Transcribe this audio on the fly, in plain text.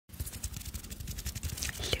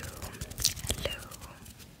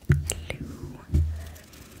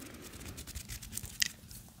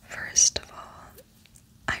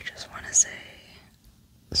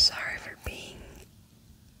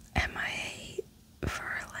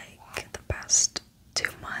for like the past 2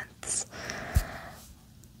 months,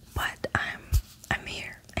 but I'm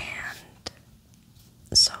here, and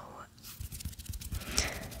so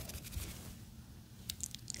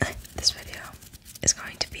this video is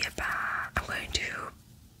going to be about, I'm going to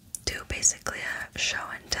do basically a show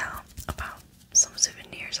and tell about some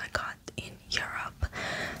souvenirs I got in Europe.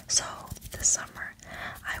 So this summer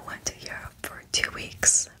I went to Europe for 2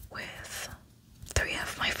 weeks with 3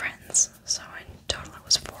 of my friends, so in total it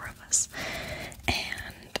was 4 of us.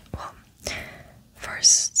 And well,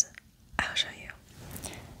 first I'll show you.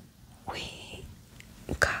 We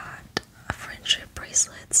got friendship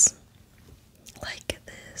bracelets like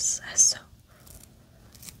this, as so.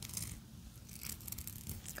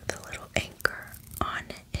 The little anchor on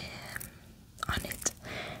it,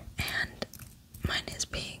 and mine is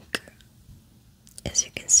pink, as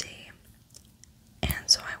you can see. And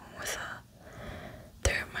so I went with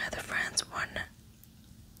 3 of my other friends. One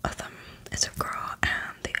of them is a girl,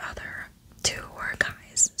 and the other 2 were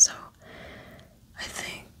guys. So I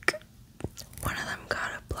think one of them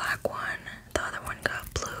got a black one, the other one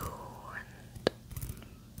got blue, and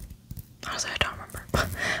honestly I don't remember.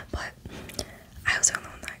 But I was the only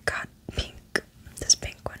one that got pink, this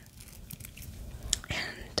pink one.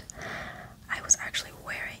 And I was actually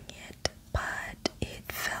wearing it, but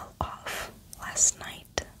it fell off last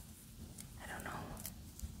night. I don't know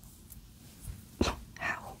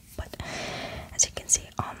how, but as you can see,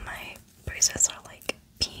 all my bracelets are like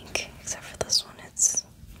pink, except for this one, it's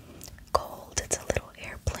gold. It's a little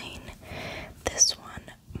airplane. This one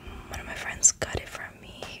of my friends got it from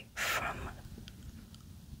me from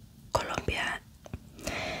Colombia.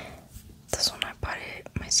 This one I bought it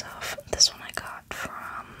myself. This one I got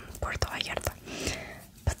from Puerto Vallarta.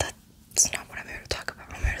 But that's not what I'm here to talk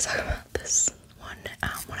about. I'm here to talk about this one,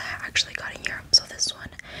 what I actually got in Europe. So this one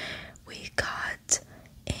we got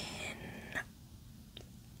in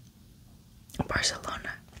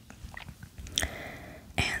Barcelona,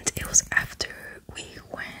 and it was after we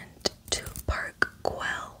went to Park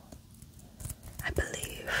Güell, I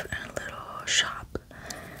believe, in a little shop.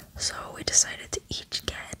 So we decided to each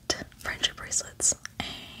get friendship bracelets,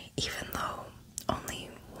 even though only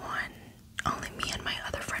me and my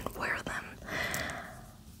other friend wear them.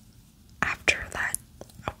 After that,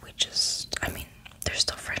 they're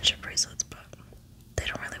still friendship bracelets, but they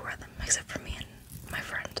don't really wear them, except for me and my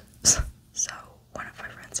friend. So, one of my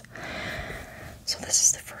friends. So this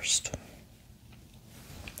is the first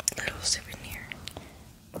little souvenir.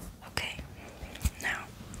 Okay, now,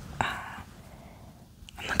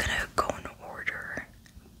 I'm not gonna go in order,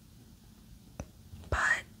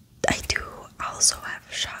 but I do also have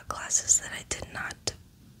shot glasses that I did not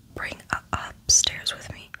bring upstairs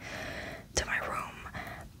with me to my room,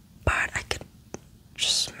 but I could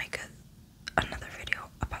just make another video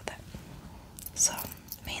about that. So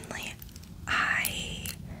mainly I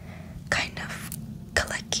kind of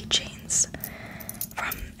collect keychains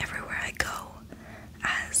from everywhere I go,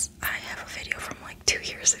 as I have a video from like 2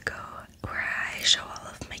 years ago where I show all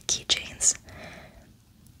of my keychains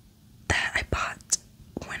that I bought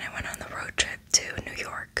when I went on the road trip to New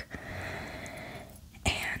York.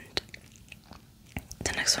 And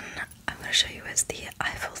the next one I'm going to show you is the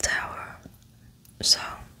Eiffel Tower. So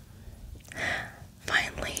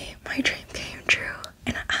finally my dream came true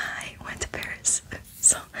and I went to Paris.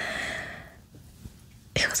 So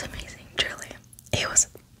it was amazing, truly. It was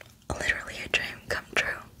literally a dream come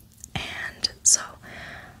true. And so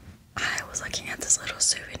I was looking at this little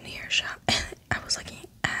souvenir shop, and I was looking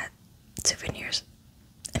at souvenirs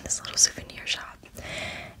in this little souvenir shop,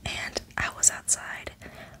 and I was outside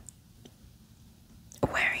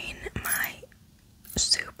wearing my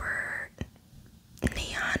super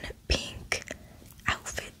neon pink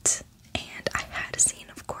outfit, and I had seen,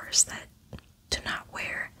 of course, that to not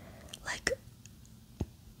wear like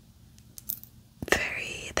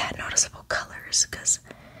that noticeable colors, because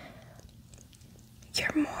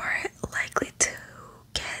you're more likely to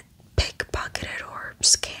get pickpocketed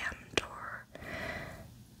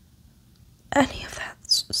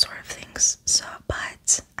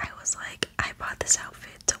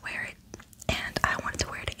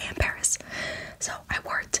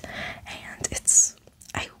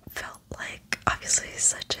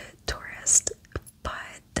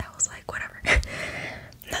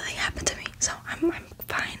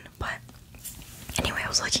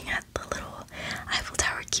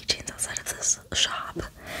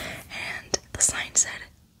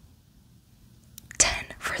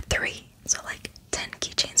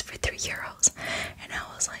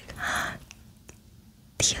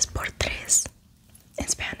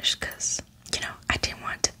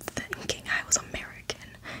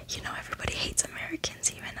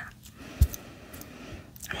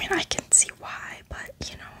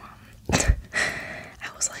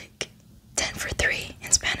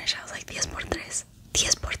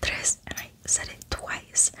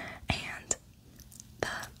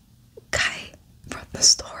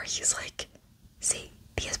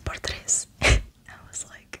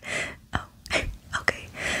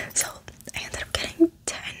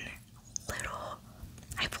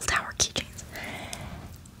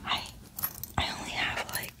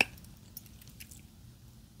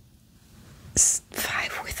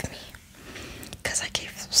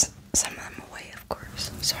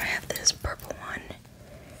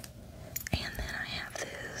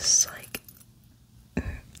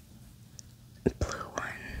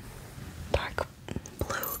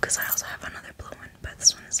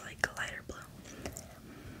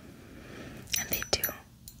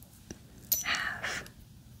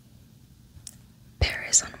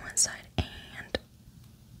Paris on one side, and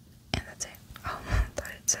that's it. Oh, I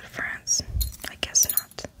thought it said France. I guess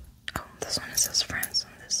not. Oh, this one, it says France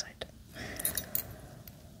on this side.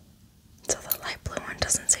 So the light blue one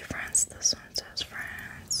doesn't say France. This one says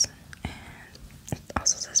France, and it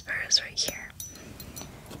also says Paris right here.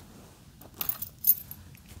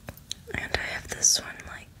 And I have this one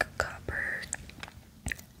like copper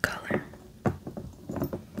color.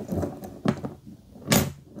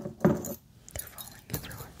 They're falling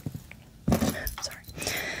everywhere. Sorry.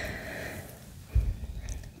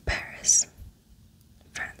 Paris,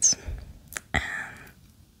 France.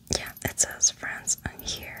 Yeah, it says France on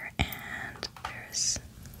here, and Paris.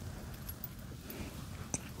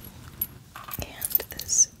 And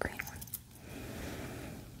this green one.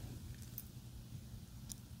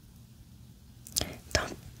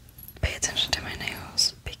 Don't pay attention to my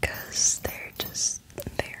nails because they're just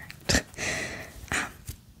there.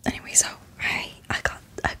 Anyway, so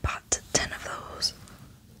I bought 10 of those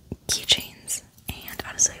keychains, and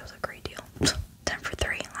honestly it was a great deal. 10 for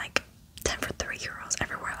 3, like 10 for €3.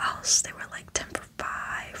 Everywhere else they were like 10 for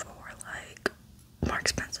 5 or like more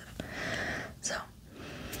expensive. So,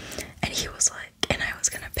 and he was like, and I was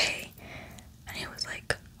gonna pay, and he was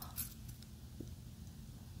like,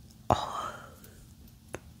 oh,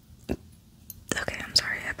 okay, I'm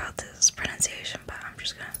sorry about this pronunciation, but I'm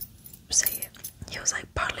just gonna say it. He was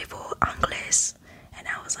like, "Parlez-vous anglais?" And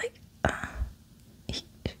I was like,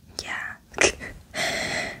 yeah.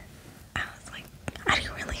 I was like, I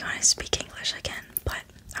didn't really want to speak English again, but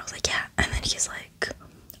I was like, yeah. And then he's like,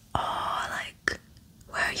 oh, like,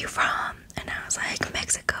 where are you from? And I was like,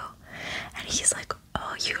 Mexico. And he's like,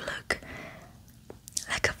 oh, you look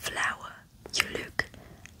like a flower. You look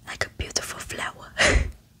like a beautiful flower.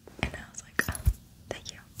 And I was like, oh,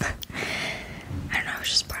 thank you. I don't know, it was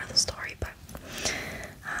just part of the story, but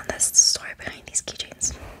that's the story behind these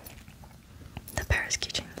keychains. The Paris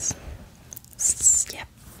keychains. Yep,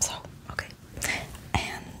 so, okay.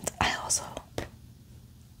 And I also,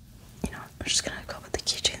 you know, I'm just gonna go with the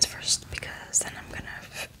keychains first because then I'm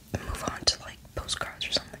gonna move on to like postcards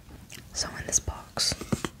or something. So in this box,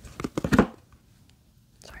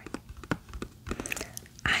 sorry,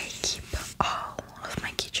 I keep all of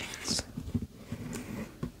my keychains.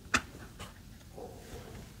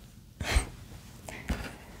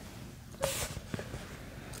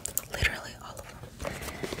 Literally all of them.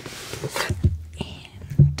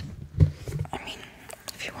 And I mean,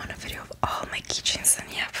 if you want a video of all my keychains, then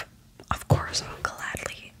yeah, of course I'll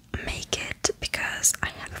gladly make it because I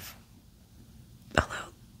have a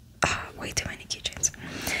little, way too many keychains.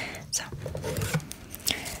 So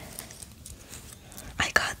I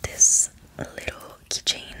got this little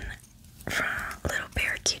keychain little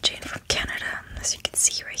bear keychain from Canada, as you can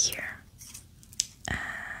see right here.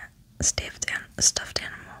 Stuffed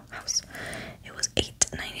animal house. It was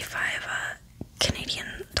 $8.95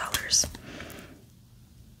 Canadian dollars,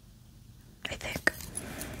 I think.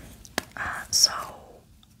 So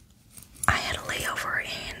I had a layover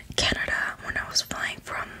in Canada when I was flying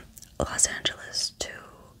from Los Angeles to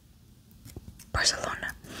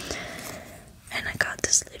Barcelona, and I got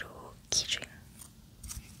this little keychain.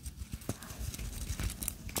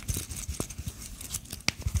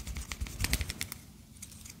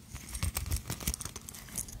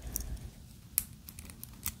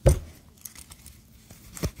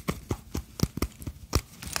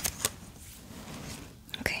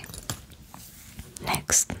 Okay,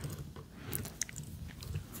 next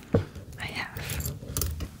I have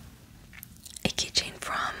a keychain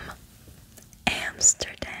from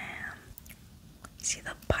Amsterdam. You see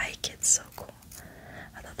the bike, it's so cool.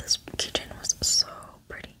 I thought this keychain was so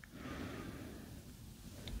pretty.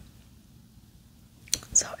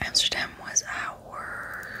 So Amsterdam was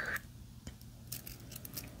our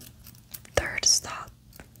third stop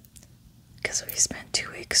because we spent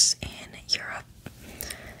 2 weeks in Europe.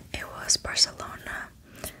 It was Barcelona,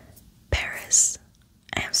 Paris,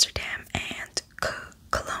 Amsterdam, and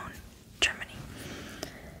Cologne, Germany.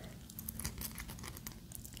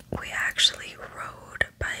 We actually rode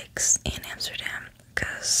bikes in Amsterdam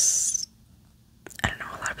because I don't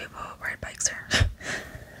know, a lot of people ride bikes there.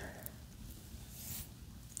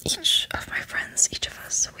 Each of my friends, each of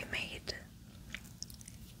us,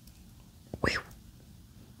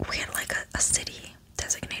 we had like a city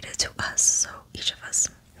designated to us, so each of us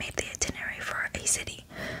made the itinerary for a city.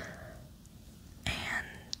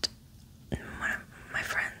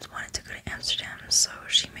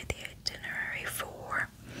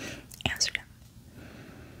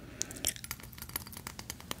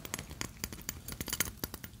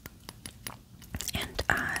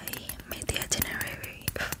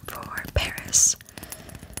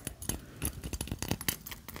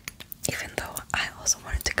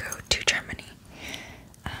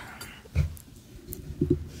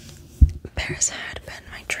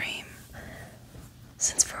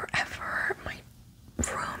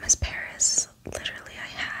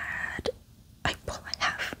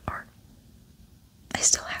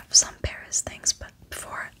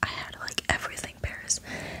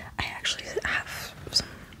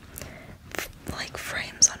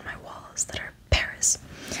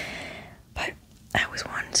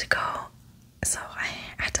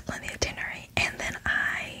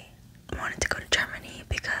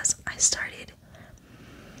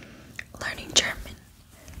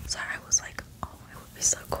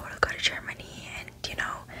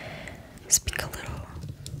 speak a little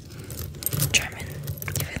German,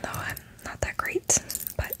 even though I'm not that great,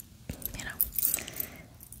 but you know,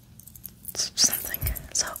 it's something.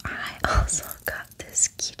 So I also got this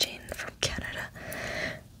keychain from Canada.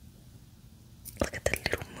 Look at the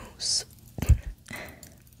little moose.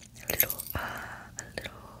 a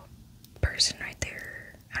little person right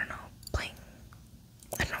there. I don't know, playing.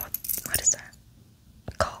 I don't know what is that?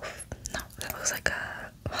 Golf? No, that looks like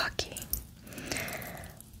a hockey.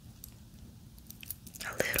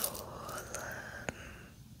 A little,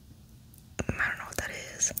 I don't know what that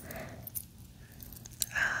is.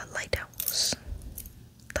 Lighthouse.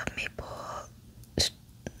 The maple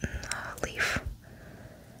leaf.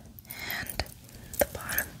 And the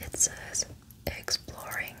bottom it says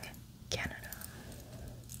exploring Canada.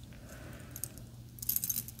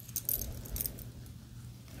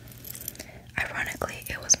 Ironically,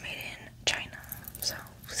 it was made in China, so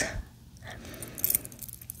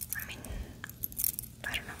I mean,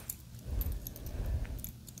 I don't know.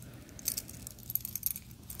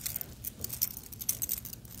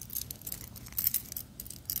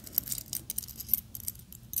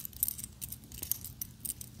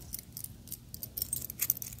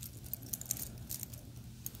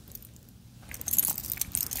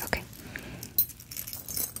 Okay.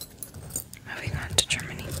 Moving on to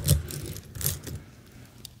Germany.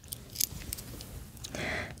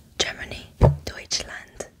 Germany,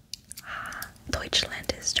 Deutschland.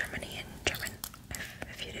 Deutschland is Germany in German,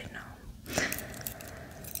 if you didn't know.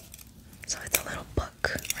 So it's a little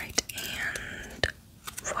book, right? And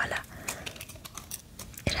voila.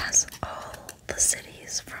 It has all the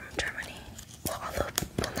cities from Germany. Well,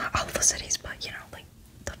 not all the cities, but you know, like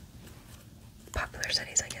the popular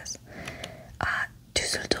cities, I guess.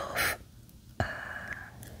 Düsseldorf,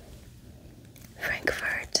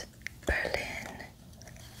 Frankfurt, Berlin,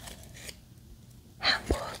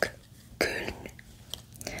 Hamburg, Köln.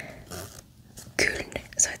 Köln,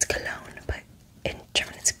 so it's Cologne, but in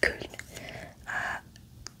German it's Köln.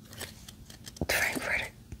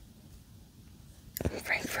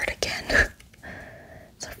 Frankfurt again.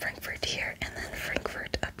 So Frankfurt here, and then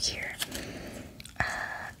Frankfurt up here.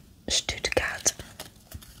 Stuttgart,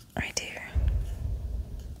 right here.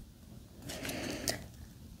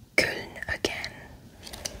 Köln again.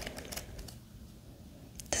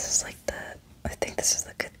 This is like I think this is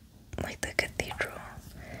the cathedral.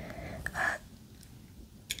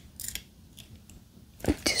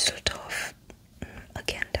 Düsseldorf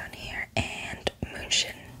again down here, and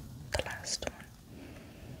München, the last one.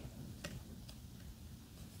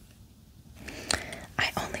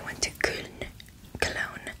 I only went to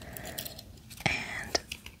Cologne, and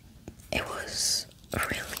it was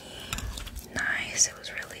really nice. It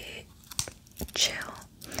was really chill,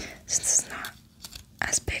 since it's not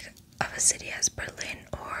as big of a city as Berlin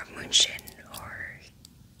or München or,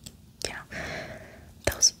 you know,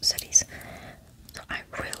 those cities. So I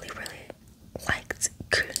really liked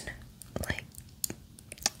Köln,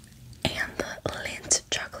 and the Lindt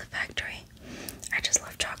chocolate factory. I just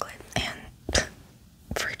love chocolate and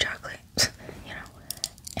free chocolate, you know.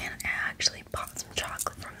 And I actually bought some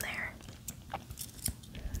chocolate from there,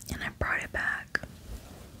 and I brought it back.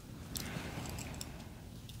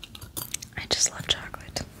 I just love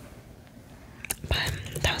chocolate. But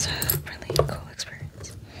that was a really cool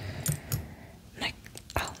experience.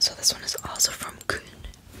 So this one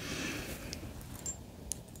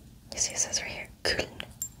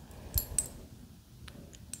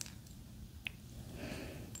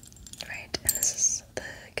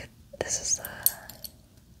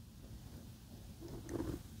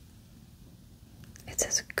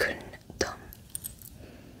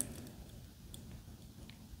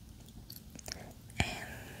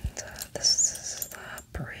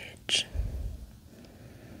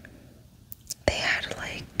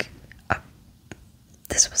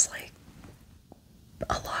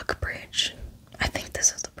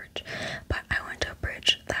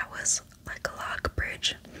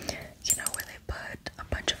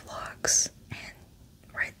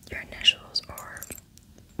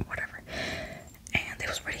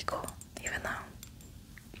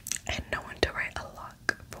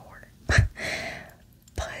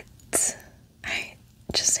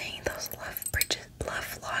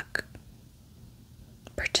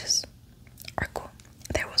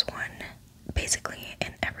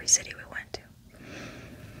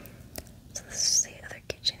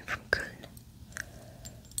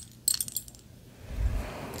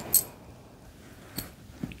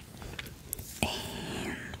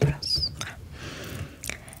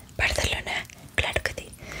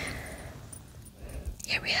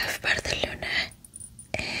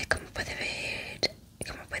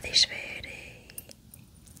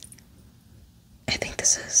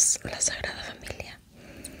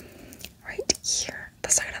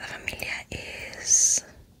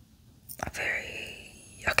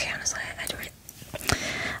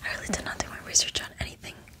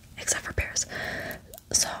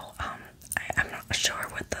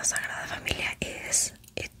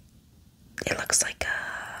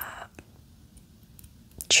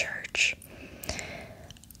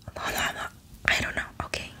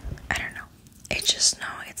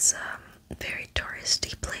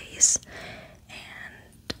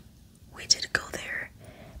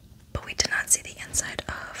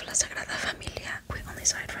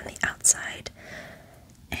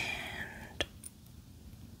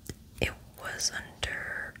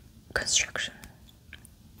construction.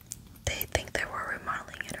 They think they were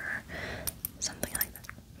remodeling it or something like that.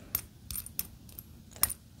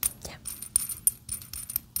 Yeah.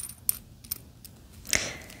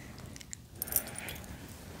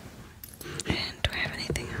 And do I have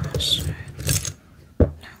anything else? No,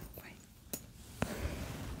 wait.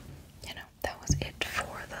 You know, that was it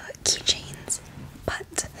for the keychains.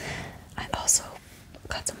 But I also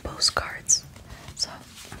got some postcards, so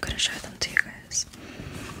I'm gonna show them to you guys.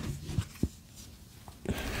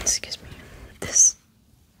 Excuse me. This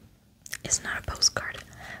is not a postcard,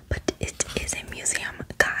 but it is a museum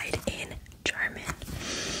guide in German.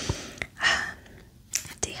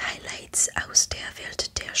 Die Highlights aus der Welt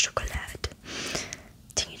der Schokolade.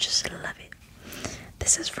 You just love it.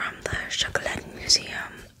 This is from the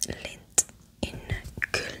Schokoladenmuseum Lindt in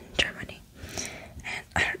Köln, Germany.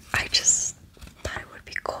 And I just thought it would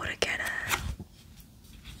be cool to get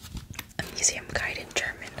a museum guide in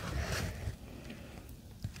German.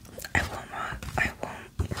 I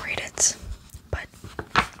won't read it, but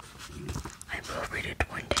I will read it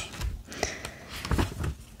one day.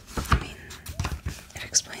 I mean, it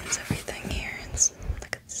explains everything here. It's,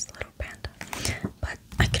 look at this little panda. But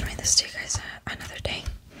I can read this to you guys another day.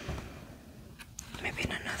 Maybe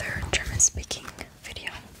in another German-speaking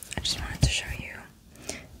video. I just wanted to show you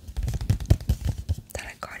that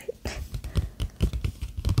I got it.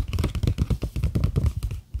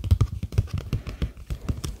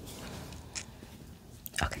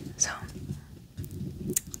 Okay, so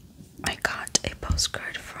I got a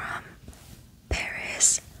postcard from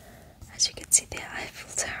Paris. As you can see, the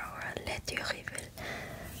Eiffel Tower, Le Tour Eiffel.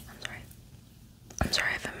 I'm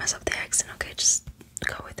sorry if I mess up the accent, okay? Just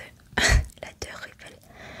go with it. Le Tour Eiffel.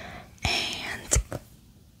 And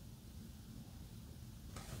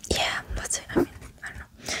yeah, that's it. I mean, I don't know.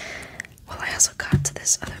 Well, I also got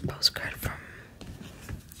this other postcard from,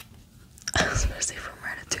 I was supposed to say from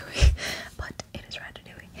Ratatouille, but it is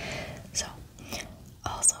Ratatouille. So,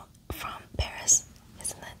 also from Paris.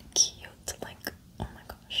 Isn't that cute? Like, oh my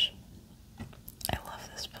gosh. I love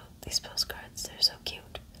these postcards. They're so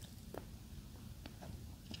cute.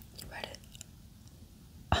 You read it?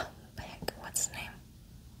 Oh, heck, what's his name?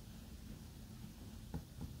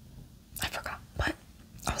 I forgot, but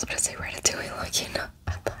I was about to say Ratatouille, like, you know,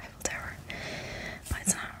 at the Eiffel Tower. But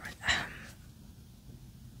it's not,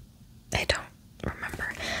 I don't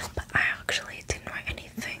remember, but I actually didn't write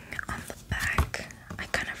anything on the back. I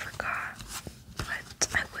kind of forgot, but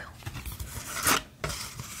I will.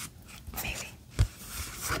 Maybe.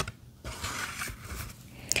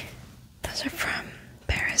 Those are from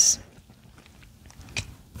Paris.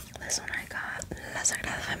 This one I got, La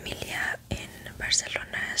Sagrada Familia in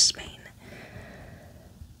Barcelona, Spain.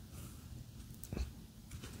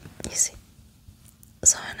 You see,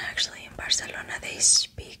 so and actually in Barcelona they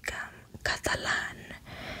speak Catalan,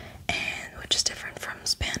 and which is different from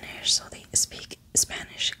Spanish. So they speak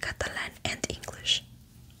Spanish, Catalan, and English.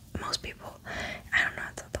 Most people, I don't know.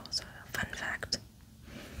 I thought that was a fun fact.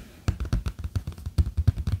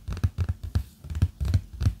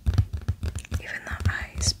 Even though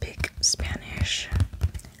I speak Spanish,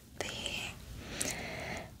 the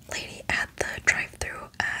lady at the drive-thru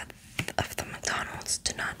of the McDonald's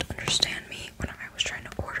did not understand me when I was trying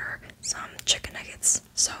to order some chicken nuggets,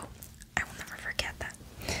 so I will never forget that.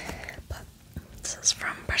 But this is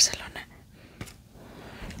from Barcelona.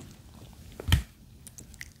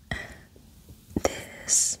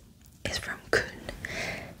 This is from Köln.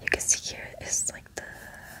 You can see here is like the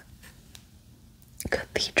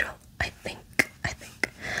cathedral, I think.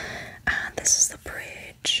 This is the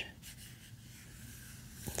bridge.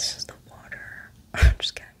 This is the water. I'm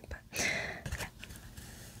just kidding, but yeah.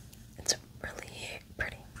 It's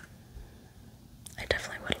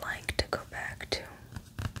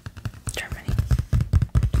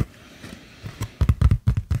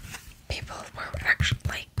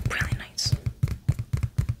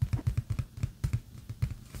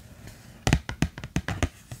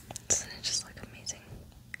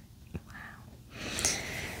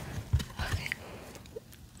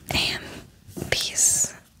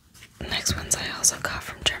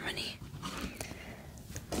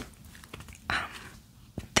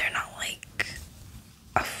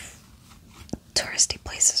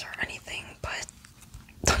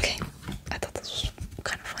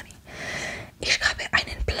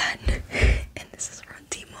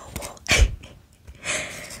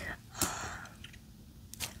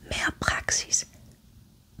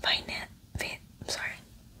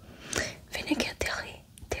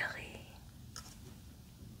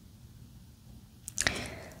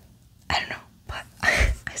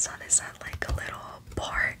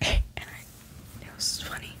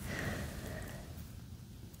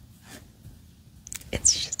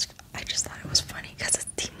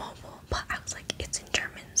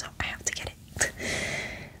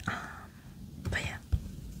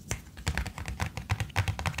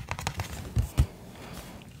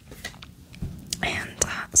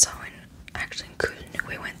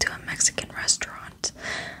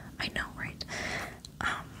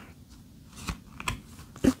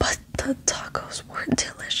the tacos were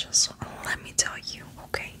delicious. Let me tell you,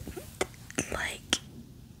 okay? Like,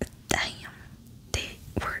 damn, they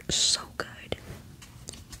were so good.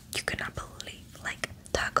 You could not believe, like,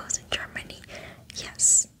 tacos in Germany.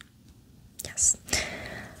 Yes, yes.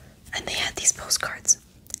 And they had these postcards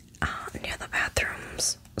near the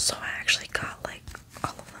bathrooms, so I actually got like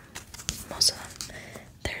all of them, most of them.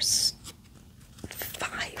 There's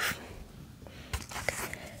 5.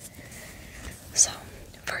 Okay. So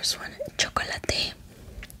first one, chocolate.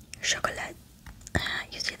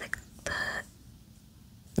 You see the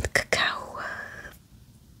cacao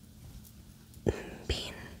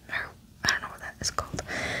bean, or I don't know what that is called,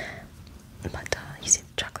 but you see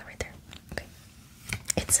the chocolate right there. Okay.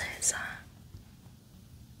 It says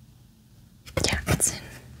yeah, it's in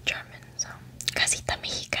German, so Casita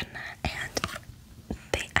Mexicana, and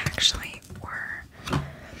they actually were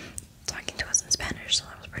talking to us in Spanish, so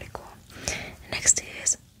that was pretty cool. Next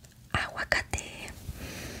is aguacate.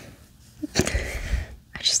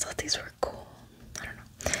 I just thought these were cool. I don't know.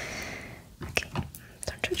 Okay,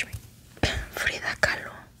 don't judge me. Frida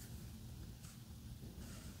Kahlo.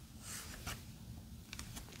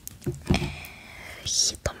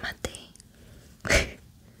 Jitomate.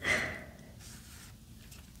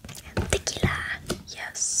 Tequila.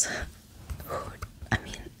 Yes. I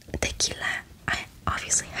mean, tequila. I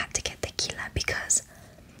obviously had to get tequila because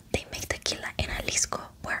they make tequila in Jalisco,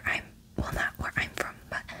 where I'm, well, not where I'm from,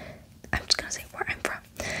 but I'm just gonna say where I'm from.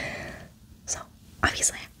 So,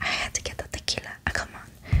 obviously, I had to get the tequila. Come on.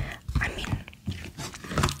 I mean,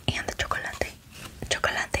 and the chocolate.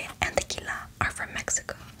 Chocolate and tequila are from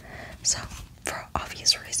Mexico. So, for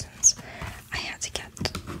obvious reasons, I had to get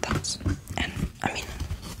those. And, I mean,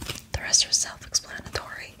 the rest are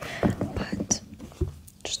self-explanatory, but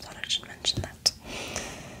just thought I should mention that.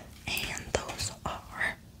 And those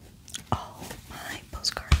are all my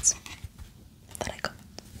postcards that I got.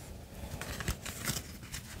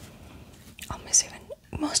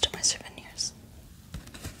 Most of my souvenirs.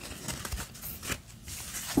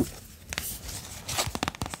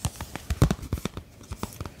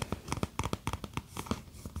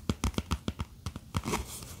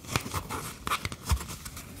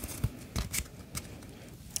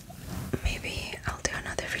 Maybe I'll do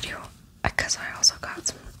another video because I also got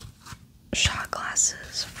some shot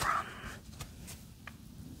glasses from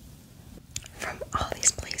all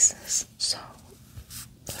these places. So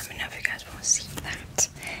let me know if you guys want to see that,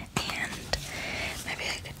 and maybe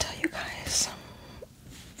I could tell you guys some